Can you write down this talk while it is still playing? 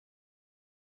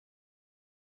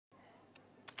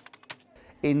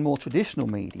In more traditional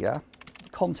media,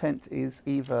 content is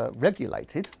either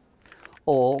regulated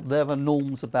or there are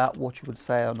norms about what you would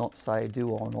say or not say, do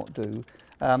or not do.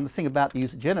 The thing about the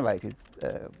user-generated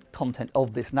content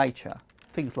of this nature,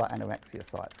 things like anorexia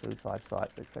sites, suicide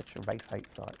sites, etc., race hate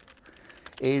sites,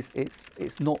 is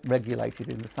it's not regulated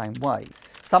in the same way.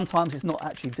 Sometimes it's not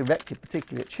actually directed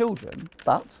particularly at children,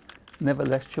 but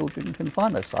nevertheless children can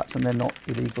find those sites and they're not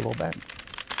illegal or banned.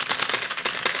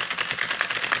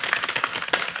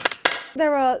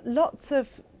 There are lots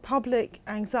of public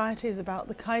anxieties about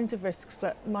the kinds of risks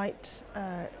that might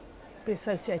be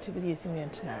associated with using the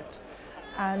internet,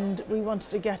 and we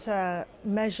wanted to get a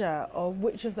measure of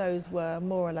which of those were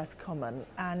more or less common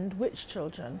and which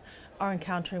children are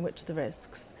encountering which of the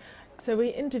risks. So we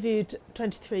interviewed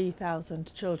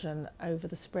 23,000 children over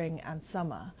the spring and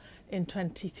summer in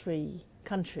 23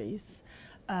 countries,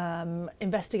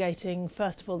 investigating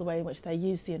first of all the way in which they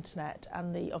use the internet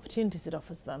and the opportunities it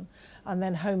offers them, and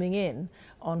then homing in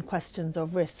on questions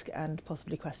of risk and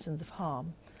possibly questions of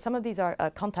harm. Some of these are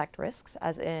contact risks,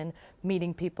 as in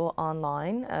meeting people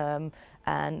online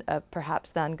and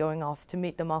perhaps then going off to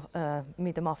meet them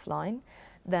offline.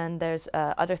 Then there's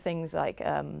other things like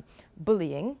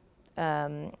bullying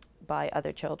by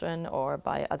other children or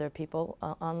by other people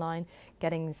online,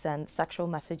 getting sent sexual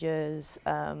messages,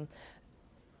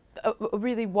 a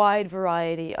really wide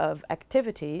variety of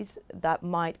activities that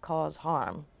might cause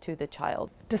harm to the child.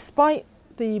 Despite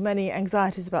the many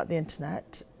anxieties about the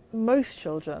internet, most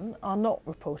children are not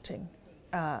reporting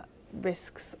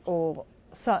risks, or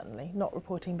certainly not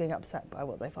reporting being upset by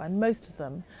what they find. Most of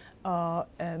them are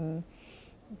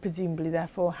presumably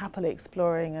therefore happily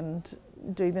exploring and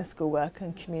doing their schoolwork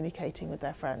and communicating with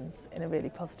their friends in a really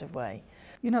positive way.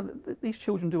 You know, these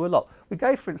children do a lot. We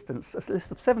gave, for instance, a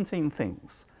list of 17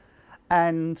 things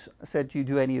and said, do you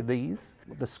do any of these?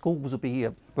 The schools will be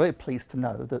very pleased to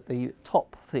know that the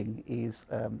top thing is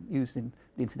using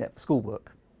the internet for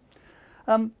schoolwork.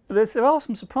 But there are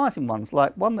some surprising ones,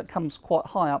 like one that comes quite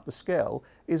high up the scale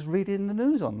is reading the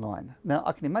news online. Now,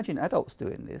 I can imagine adults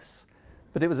doing this,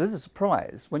 but it was a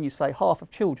surprise when you say half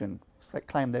of children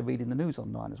claim they're reading the news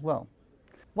online as well.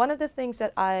 One of the things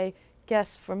that I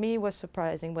guess for me was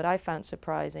surprising, what I found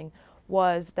surprising,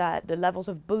 was that the levels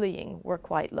of bullying were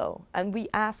quite low. And we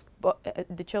asked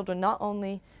the children not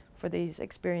only for these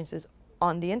experiences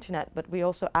on the internet, but we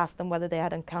also asked them whether they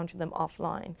had encountered them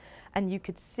offline. And you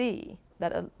could see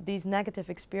that these negative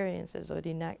experiences, or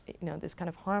this kind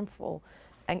of harmful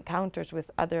encounters with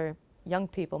other young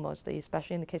people mostly,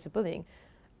 especially in the case of bullying,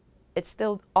 it's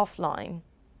still offline,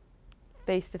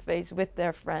 face-to-face with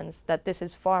their friends, that this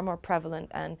is far more prevalent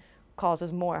and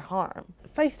causes more harm.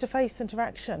 Face-to-face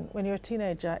interaction when you're a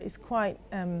teenager is quite,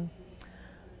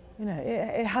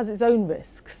 it has its own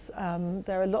risks.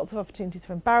 There are lots of opportunities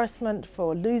for embarrassment,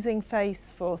 for losing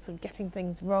face, for sort of getting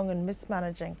things wrong and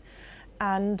mismanaging.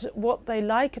 And what they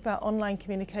like about online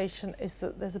communication is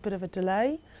that there's a bit of a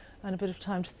delay and a bit of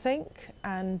time to think,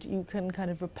 and you can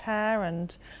kind of repair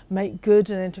and make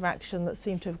good an interaction that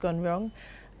seemed to have gone wrong.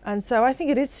 And so I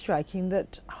think it is striking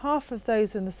that half of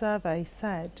those in the survey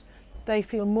said they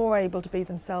feel more able to be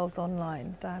themselves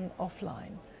online than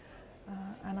offline.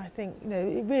 And I think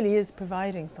it really is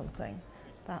providing something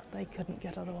that they couldn't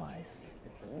get otherwise.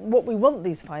 What we want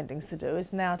these findings to do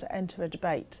is now to enter a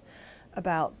debate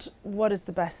about what is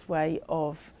the best way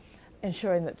of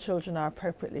ensuring that children are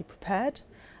appropriately prepared,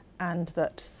 and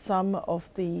that some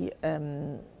of the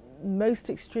most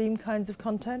extreme kinds of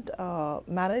content are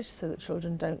managed so that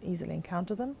children don't easily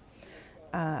encounter them.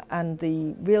 And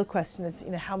the real question is,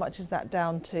 how much is that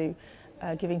down to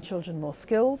giving children more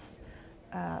skills,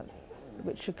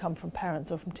 which should come from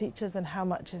parents or from teachers, and how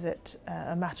much is it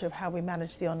a matter of how we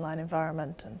manage the online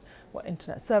environment and what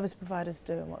internet service providers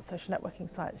do and what social networking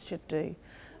sites should do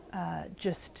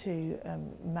just to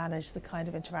manage the kind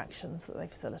of interactions that they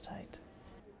facilitate.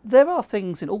 There are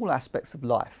things in all aspects of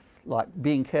life, like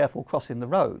being careful crossing the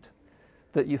road,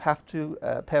 that you have to,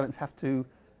 parents have to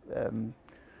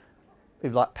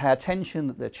pay attention,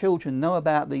 that their children know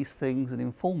about these things and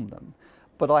inform them.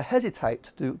 But I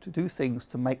hesitate to do things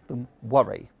to make them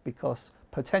worry, because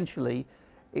potentially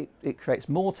it creates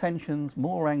more tensions,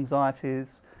 more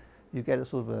anxieties. You get a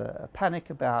sort of a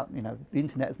panic about, the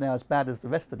internet is now as bad as the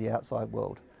rest of the outside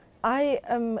world. I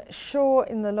am sure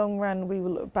in the long run we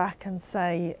will look back and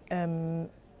say,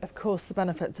 of course, the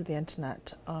benefits of the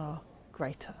internet are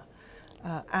greater,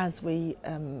 as we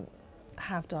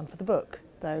have done for the book.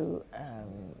 Though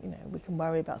we can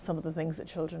worry about some of the things that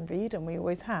children read, and we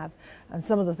always have, and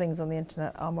some of the things on the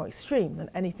internet are more extreme than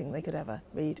anything they could ever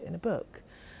read in a book.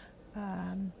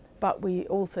 But we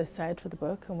also said for the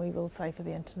book, and we will say for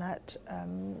the internet,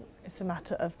 it's a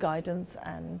matter of guidance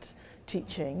and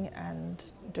teaching and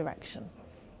direction.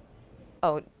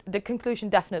 Oh, the conclusion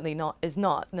definitely is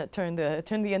not turn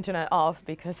the internet off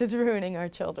because it's ruining our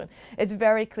children. It's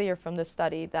very clear from the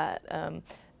study that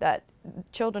that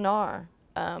children are,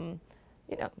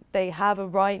 you know, they have a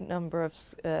right number of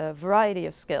variety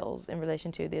of skills in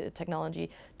relation to the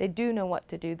technology. They do know what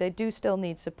to do. They do still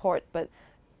need support, but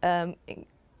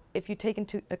if you take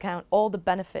into account all the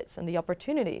benefits and the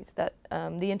opportunities that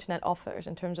the internet offers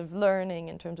in terms of learning,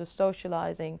 in terms of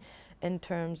socializing, in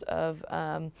terms of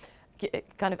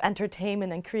kind of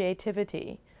entertainment and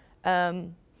creativity,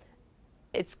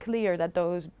 it's clear that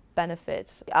those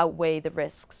benefits outweigh the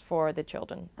risks for the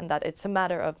children, and that it's a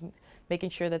matter of making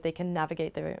sure that they can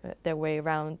navigate their way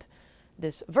around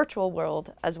this virtual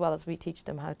world, as well as we teach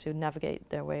them how to navigate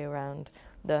their way around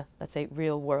the, let's say,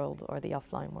 real world or the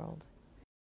offline world.